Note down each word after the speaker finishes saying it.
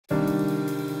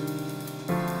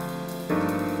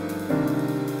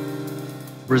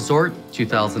Resort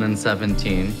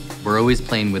 2017, we're always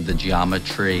playing with the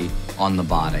geometry on the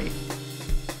body.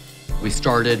 We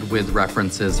started with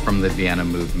references from the Vienna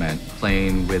movement,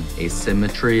 playing with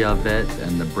asymmetry of it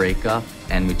and the breakup,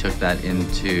 and we took that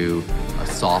into a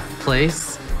soft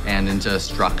place and into a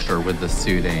structure with the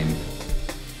suiting.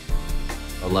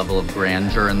 A level of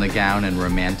grandeur in the gown and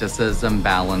romanticism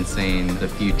balancing the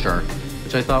future,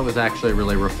 which I thought was actually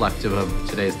really reflective of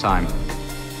today's time.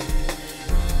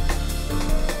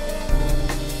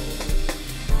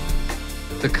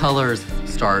 The colors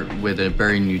start with a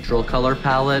very neutral color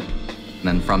palette, and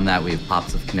then from that we have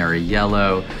pops of canary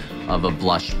yellow, of a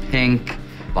blush pink,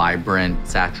 vibrant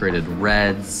saturated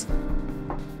reds.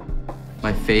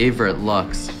 My favorite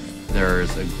looks,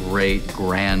 there's a great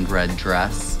grand red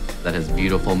dress that has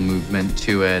beautiful movement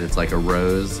to it. It's like a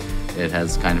rose. It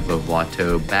has kind of a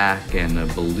Watteau back and a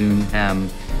balloon hem,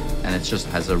 and it just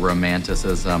has a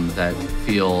romanticism that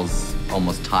feels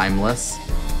almost timeless.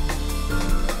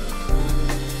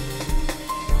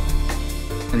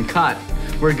 And cut,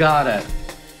 we got it.